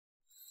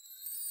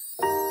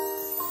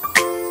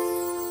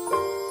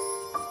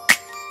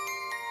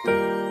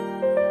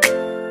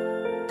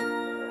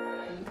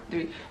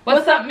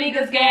What's up,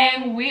 Migas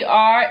gang? We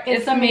are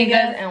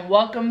ISSAMIGAS and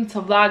welcome to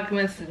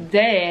Vlogmas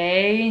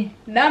day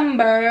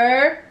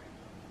number.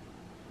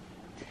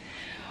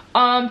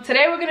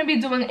 Today we're gonna be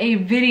doing a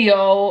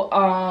video,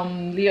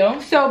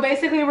 Leo. So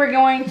basically, we're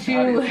going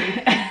to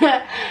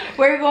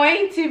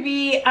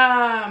be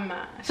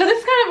so this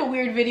is kind of a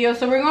weird video.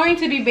 So we're going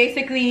to be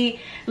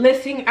basically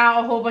listing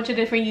out a whole bunch of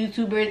different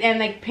YouTubers and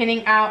like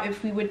pinning out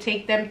if we would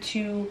take them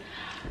to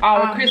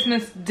our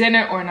Christmas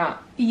dinner or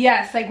not.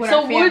 Yes, like with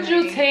so our family. Would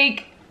you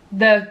take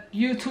the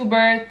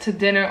YouTuber to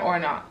dinner or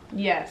not?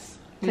 Yes,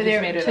 to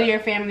your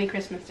family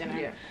Christmas dinner.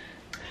 Yeah.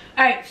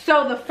 All right,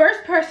 so the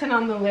first person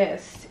on the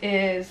list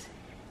is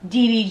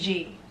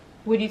DDG.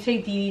 Would you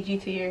take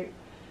DDG to your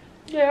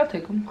I'll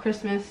take him.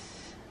 Christmas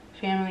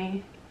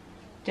family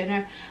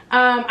dinner?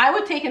 I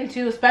would take him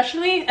too,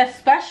 especially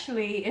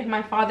if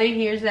my father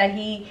hears that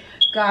he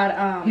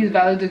got he's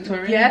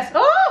valedictorian. Yes.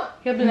 Oh,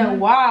 he'll be like,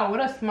 wow, what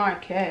a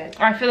smart kid.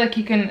 I feel like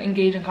he can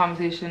engage in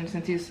conversation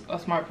since he's a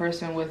smart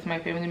person with my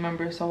family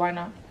members, so why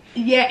not?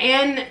 Yeah,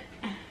 and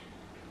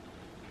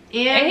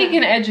he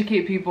can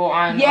educate people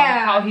on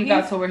how he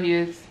got to where he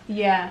is.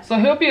 Yeah. So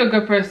he'll be a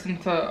good person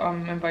to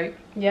invite.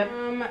 Yep.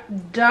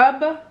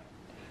 Dub.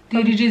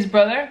 DDG's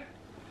brother.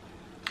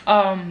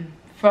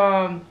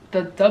 From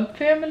the Dub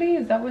family.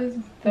 Is that what his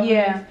name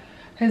is?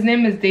 His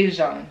name is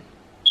DEAZA.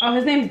 Oh,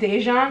 his name's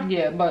DEAZA?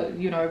 Yeah, but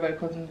you know everybody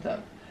calls him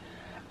Dub.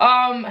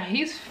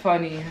 He's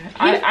funny.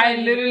 I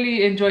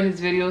literally enjoy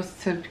his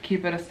videos to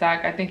keep it a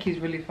stack. I think he's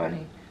really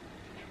funny.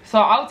 So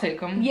I'll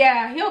take him.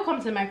 Yeah, he'll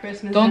come to my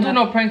Christmas Don't dinner.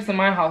 do no pranks in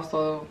my house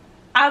though.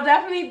 I'll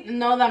definitely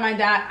know that my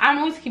dad, I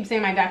always keep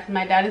saying my dad because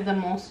my dad is the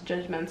most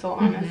judgmental,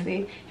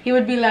 honestly. He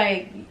would be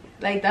like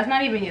that's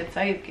not even your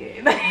type,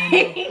 kid.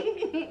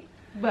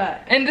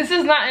 But. And this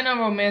is not in a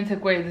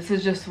romantic way. This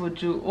is just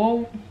what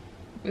you,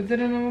 is it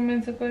in a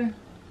romantic way?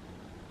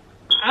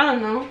 I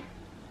don't know.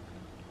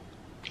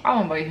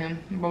 I'll invite him.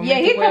 Yeah,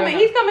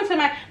 he's coming to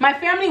my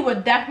family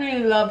would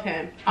definitely love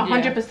him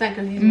 100%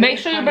 because he's make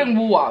sure you bring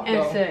Woo up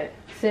though. And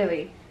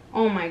silly.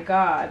 Oh my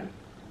god.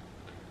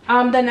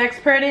 The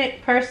next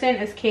person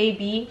is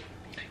KB.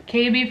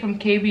 KB from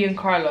KB and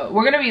Carla.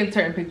 We're gonna be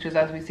inserting pictures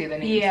as we say the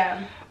names.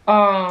 Yeah.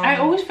 I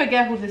always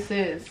forget who this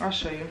is. I'll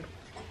show you.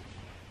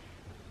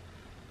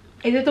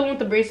 Is it the one with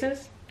the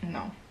braces?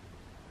 No.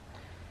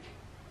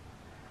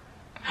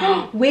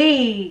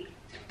 Wait,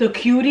 the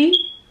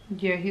cutie?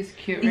 Yeah, he's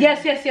cute. Right?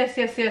 Yes.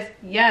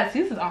 Yes,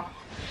 he's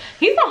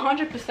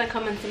 100%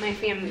 coming to my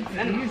family.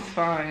 He's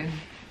fine.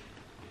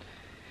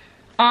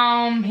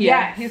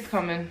 Yeah, he's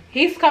coming.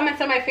 He's coming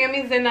to my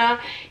family's dinner,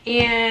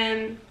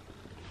 and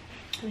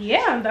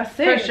yeah, that's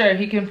it. For sure,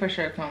 he can for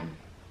sure come.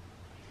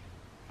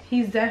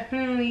 He's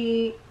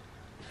definitely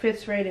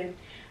fits right in.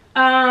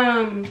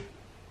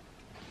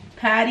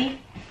 Patty.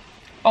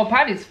 Oh,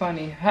 Patty's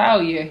funny.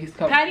 Hell yeah, he's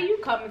coming. Patty, you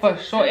coming for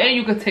sure, and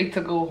you could take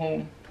to go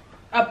home.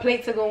 A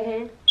plate to go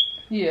home.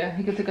 Yeah,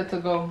 he could take it to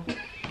go.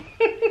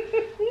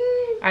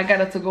 I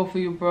got it to go for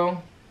you,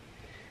 bro.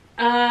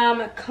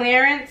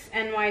 Clarence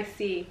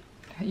NYC.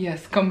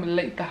 Yes, come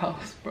late the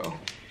house, bro.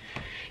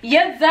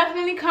 Yeah,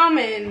 definitely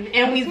coming,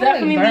 and we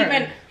definitely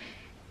leaving.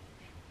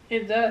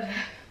 It does.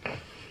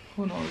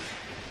 Who knows?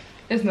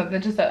 It's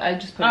nothing. Just that I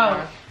just put it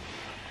on.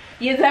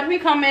 You're definitely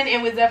coming,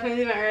 and we're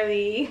definitely leaving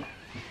early.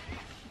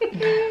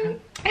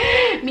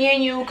 Me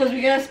and you, because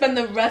we're gonna spend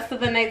the rest of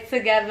the night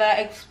together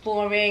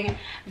exploring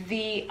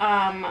the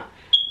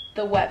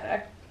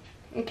weather.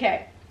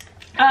 Okay.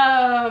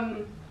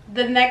 The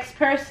next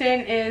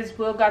person is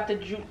Will Got the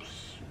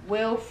Juice.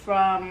 Will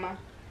from.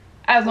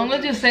 As long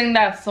as you sing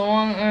that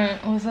song,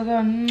 what's it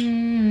called?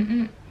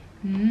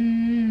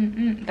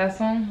 That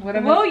song,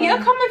 whatever. Well, you're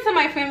coming to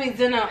my family's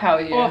dinner.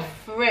 Hell yeah.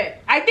 Off rip.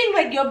 I think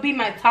like you'll be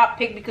my top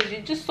pick because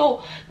you're just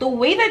so, the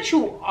way that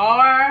you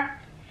are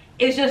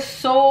is just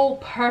so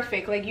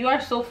perfect. Like you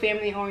are so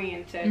family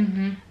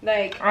oriented.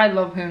 Like I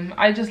love him.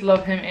 I just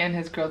love him and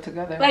his girl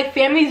together. Like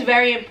family is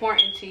very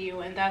important to you,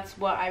 and that's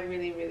what I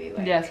really, really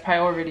like. Yes,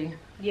 priority.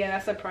 Yeah,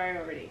 that's a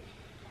priority.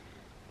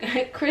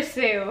 Chris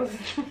Sales.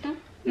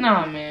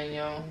 Nah, man,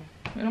 yo.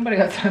 Nobody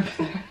got time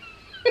for that.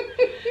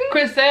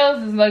 Chris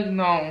Sales is like,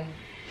 no.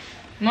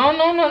 No.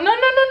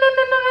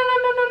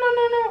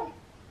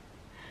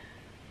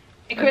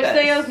 Chris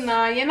Sales,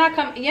 nah, you're not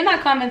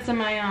coming to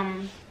my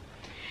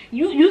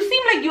You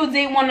seem like you'll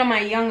date one of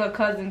my younger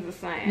cousins or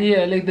something.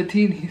 Yeah, like the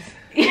teenies.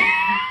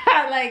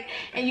 Like,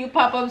 and you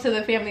pop up to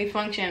the family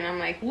function. I'm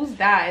like, who's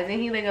that? Isn't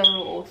he like a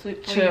little old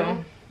sweet?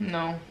 Chill.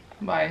 No.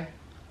 Bye.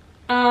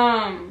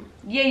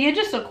 Yeah, you're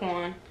just a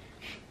corn.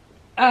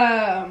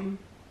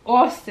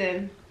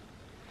 Austin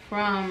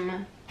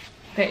from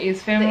the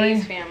Ace family. The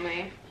Ace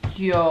family.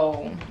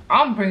 Yo,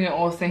 I'm bringing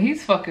Austin.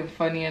 He's fucking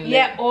funny and lit.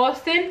 Yeah,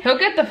 Austin. He'll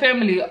get the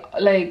family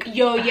like.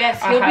 Yo,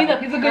 yes, he'll be the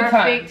he's a good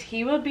time.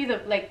 He will be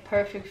the like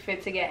perfect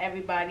fit to get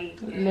everybody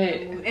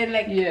lit and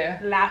like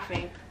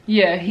laughing.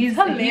 Yeah, he's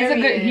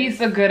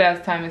a good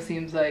ass time. It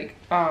seems like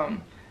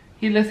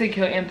he looks like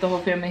he'll amp the whole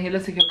family. He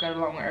looks like he'll get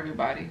along with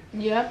everybody.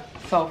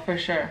 Yep. So for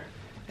sure.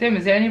 Damn,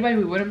 is there anybody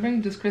we wouldn't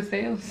bring? Just Chris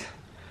Sales.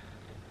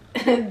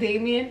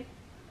 Damien.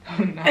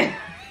 No.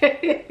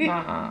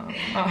 Nah,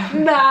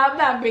 I'm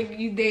not bringing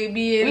you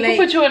Damien. We can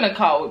put you in a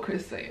car with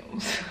Chris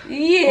Sales.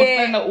 Yeah. We'll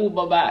send the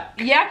Uber back.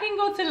 Yeah, I can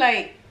go to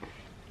like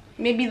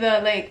maybe the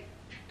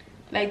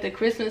like the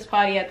Christmas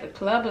party at the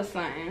club or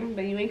something.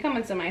 But you ain't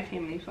coming to my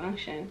family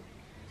function.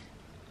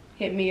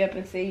 Hit me up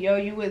and say, yo,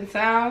 you in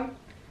town?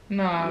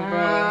 Nah,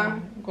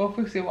 bro. Go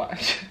fix your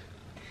watch.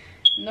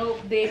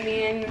 Nope,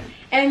 Damien.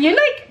 And you're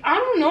like, I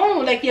don't know,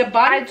 like your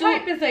body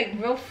type is like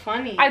real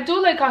funny. I do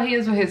like how he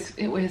is with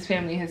his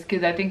family, his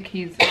kids. I think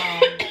he's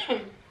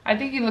I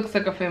think he looks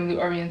like a family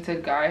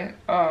oriented guy.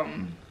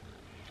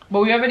 But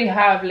we already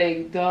have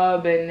like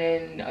Dub and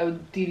then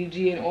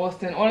DDG and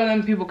Austin. All of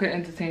them people can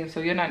entertain,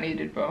 so you're not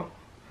needed, bro.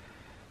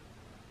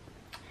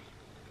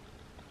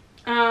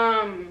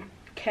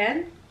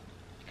 Ken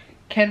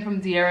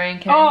from De'Ara and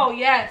Ken. Oh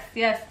yes.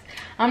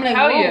 I'm like,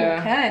 hell whoa,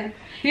 yeah. Ken.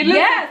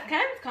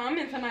 Ken's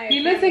coming to my.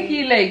 He looks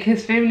like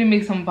his family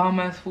makes some bomb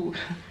ass food.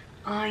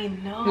 I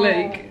know.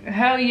 Like,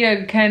 hell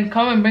yeah, Ken,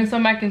 come and bring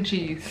some mac and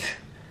cheese.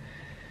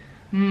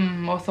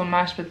 Also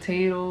mashed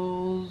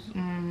potatoes.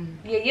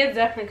 Yeah, you're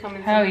definitely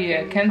coming. Hell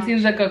yeah, Ken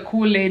seems like a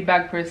cool, laid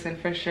back person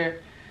for sure.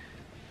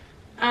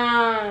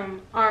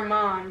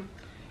 Armand.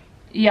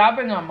 Yeah, I'll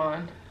bring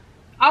Armand.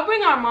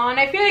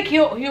 I feel like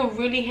he'll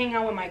really hang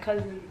out with my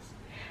cousins.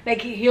 Like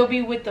he'll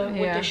be with the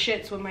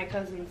shits with my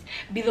cousins.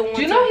 Be the one.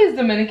 Do you know he's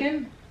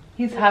Dominican?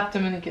 He's half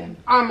Dominican.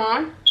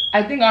 Armand?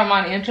 I think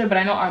Armand answered, but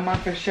I know Armand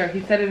for sure.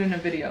 He said it in a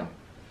video.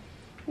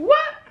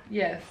 What?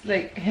 Yes,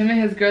 like him and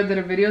his girl did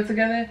a video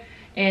together,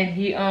 and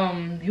he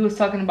was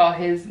talking about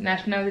his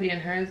nationality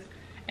and hers,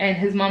 and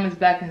his mom is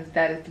black and his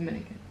dad is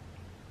Dominican.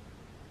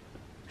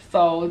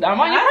 So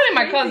Armand, you're probably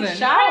my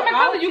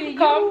cousin. You can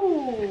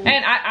come.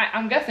 And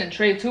I'm guessing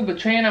Trey too, but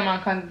Trey and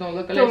Armand kind of don't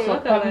look alike, so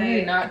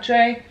probably not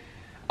Trey.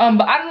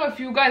 But I don't know if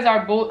you guys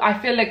are both. I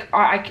feel like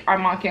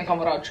Armand can't come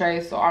without Trey,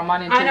 so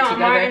Armand and Trey together. I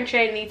know Armand and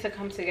Trey need to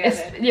come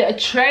together. Yeah,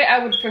 Trey,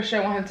 I would for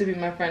sure want him to be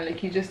my friend. Like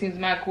he just seems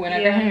mad cool,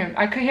 and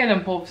I could hear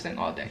them both sing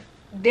all day.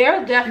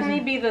 They'll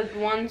definitely be the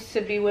ones to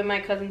be with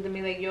my cousins and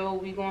be like, yo,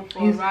 we going for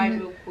a ride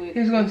real quick.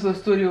 He's going to the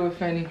studio with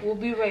Fanny. We'll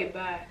be right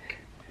back.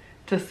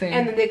 To sing.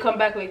 And then they come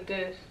back like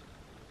this.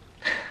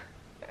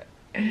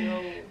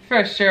 Yo.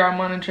 For sure,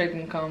 Armand and Trey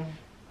can come.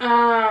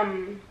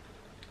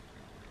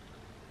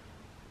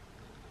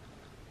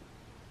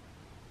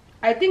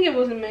 I think it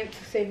wasn't meant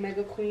to say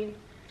Mega Queen.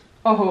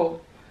 Oh,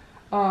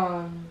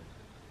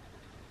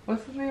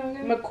 what's his name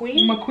again?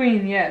 McQueen?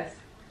 McQueen, yes.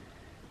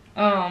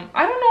 I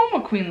don't know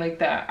McQueen like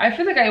that. I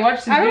feel like I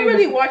watched his I don't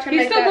really watch him.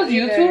 He still does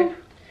YouTube?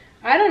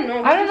 I don't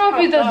know. I don't know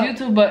if he does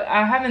YouTube, but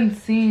I haven't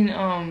seen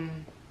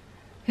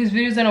his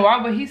videos in a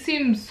while, but he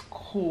seems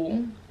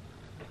cool.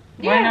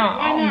 Yeah, why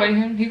not? I'll invite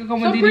him. He could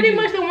come with DDG. So pretty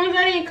much the ones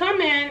that ain't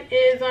coming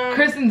is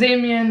Chris and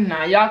Damien.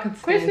 Nah, y'all could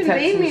stay Chris in and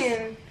Texas.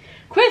 Damien.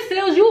 Chris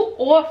Sales, you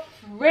off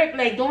rip.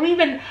 Like, don't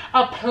even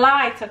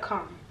apply to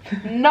come.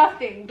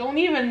 Nothing. Don't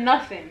even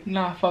nothing.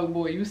 Nah, fuck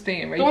boy, you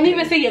staying right Don't there.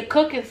 even say you're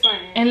cooking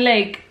something. And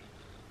like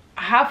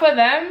half of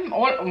them,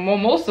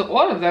 most of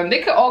all of them, they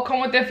could all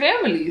come with their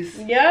families.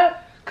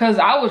 Yep. Cause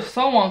I would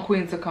so want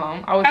Queen to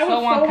come. I would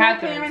so want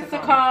Catherine to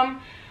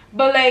come.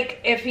 But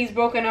like, if he's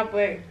broken up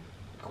with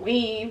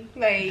Queen,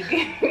 like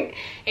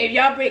if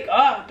y'all break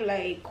up,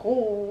 like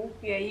cool,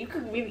 yeah, you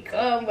could really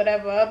come,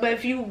 whatever. But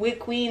if you with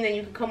Queen, then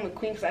you can come with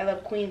Queen, because I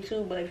love Queen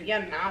too. But if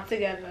you're not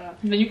together,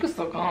 then you could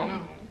still come.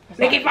 No.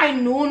 Like if I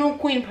knew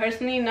Queen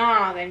personally,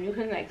 nah, then you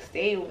can like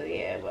stay over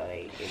there. But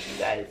like if you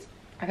guys,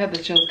 I got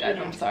the chills, guys.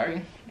 I'm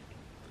sorry.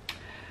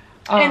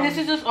 And this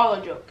is just all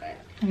a joke, guys.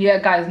 Yeah,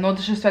 guys, no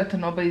disrespect to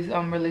nobody's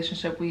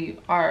relationship. We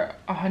are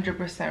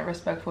 100%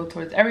 respectful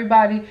towards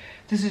everybody.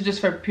 This is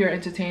just for pure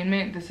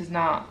entertainment. This is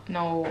not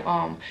no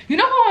you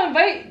know who I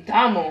invite?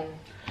 Damo.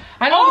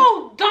 I know.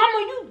 Oh, Damo,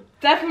 you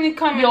definitely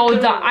coming. Yo,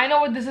 I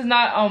know this is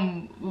not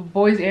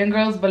boys and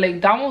girls, but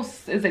like Damo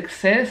is like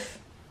sis.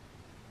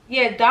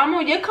 Yeah,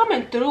 Damo, you're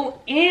coming through,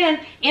 and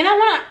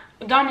I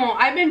wanna Damo.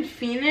 I've been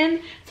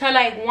feeling to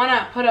like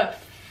wanna put a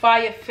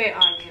fire fit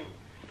on you,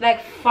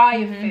 like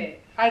fire fit.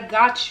 I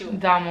got you.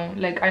 Damo,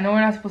 like I know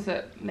we're not supposed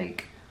to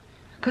like,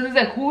 cause it's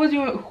like who would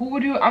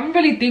you? I'm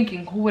really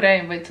thinking who would I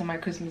invite to my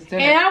Christmas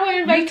dinner? And I would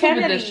invite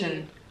Kennedy.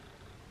 Edition.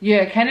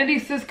 Yeah,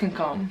 Kennedy's sis can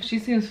come. She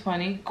seems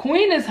funny.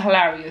 Queen is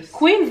hilarious.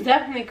 Queen's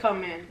definitely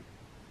coming.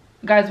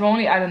 Guys, we're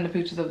only adding the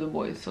pictures of the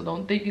boys, so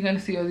don't think you're gonna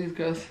see all these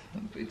girls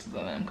pictures of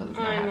them, cause it's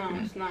not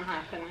happening. It's not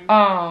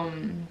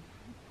happening.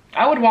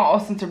 I would want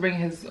Austin to bring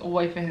his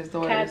wife and his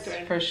daughters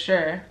Catherine. For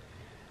sure.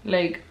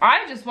 Like,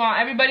 I just want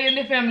everybody in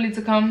their family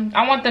to come.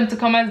 I want them to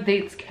come as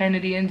dates,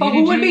 Kennedy and DDG. But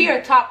who would be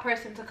your top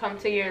person to come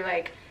to your,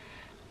 like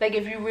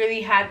if you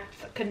really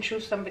can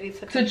choose somebody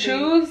to come to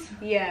choose?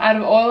 Yeah. Out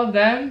of all of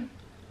them,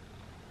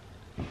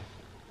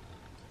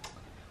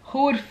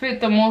 who would fit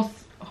the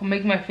most, who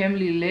make my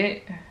family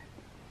lit?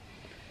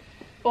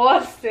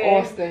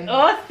 Austin,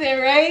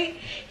 right?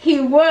 He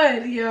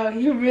would, yo.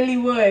 He really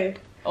would.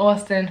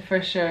 Austin,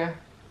 for sure.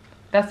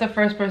 That's the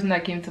first person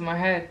that came to my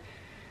head.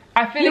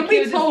 I feel he'll like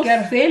be so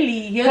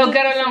silly. He'll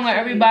get along with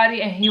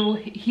everybody, and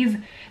he's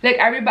like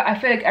everybody. I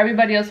feel like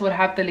everybody else would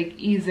have to like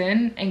ease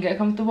in and get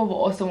comfortable, but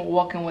also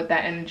walk in with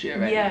that energy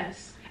already.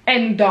 Yes.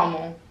 And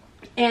Damo.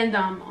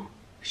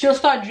 She'll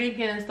start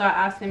drinking and start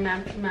asking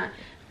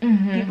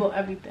people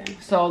everything.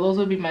 So those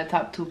would be my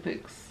top 2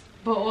 picks.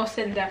 But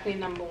Austin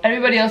definitely number 1.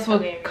 Everybody else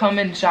will come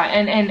and shy,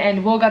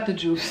 and Will got the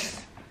juice.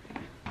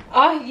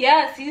 Oh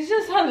yes, he's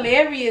just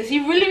hilarious. He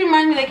really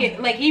reminds me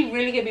like he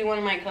really could be one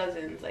of my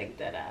cousins, like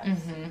that ass.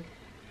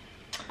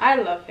 I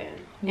love him.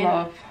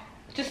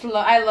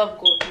 I love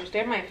Golders.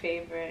 They're my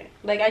favorite.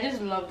 Like I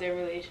just love their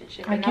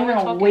relationship. I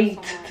cannot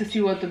wait to see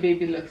what the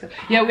baby looks like.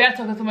 Yeah, we are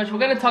talking so much. We're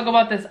gonna talk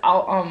about this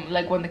out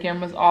like when the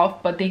camera's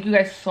off. But thank you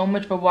guys so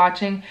much for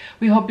watching.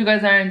 We hope you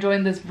guys are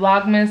enjoying this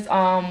Vlogmas.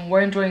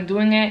 We're enjoying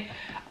doing it.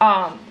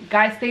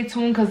 Guys, stay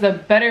tuned because the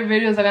better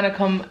videos are gonna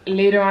come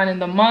later on in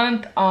the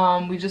month.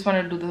 We just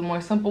want to do the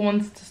more simple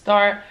ones to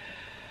start,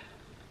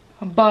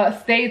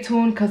 but stay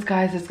tuned because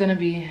guys, it's gonna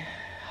be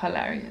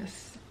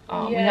hilarious.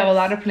 We have a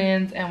lot of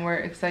plans and we're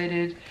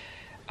excited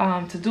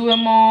to do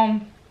them all.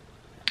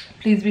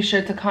 Please be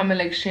sure to comment,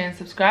 like, share, and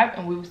subscribe,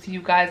 and we will see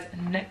you guys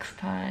next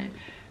time.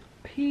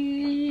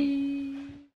 Peace.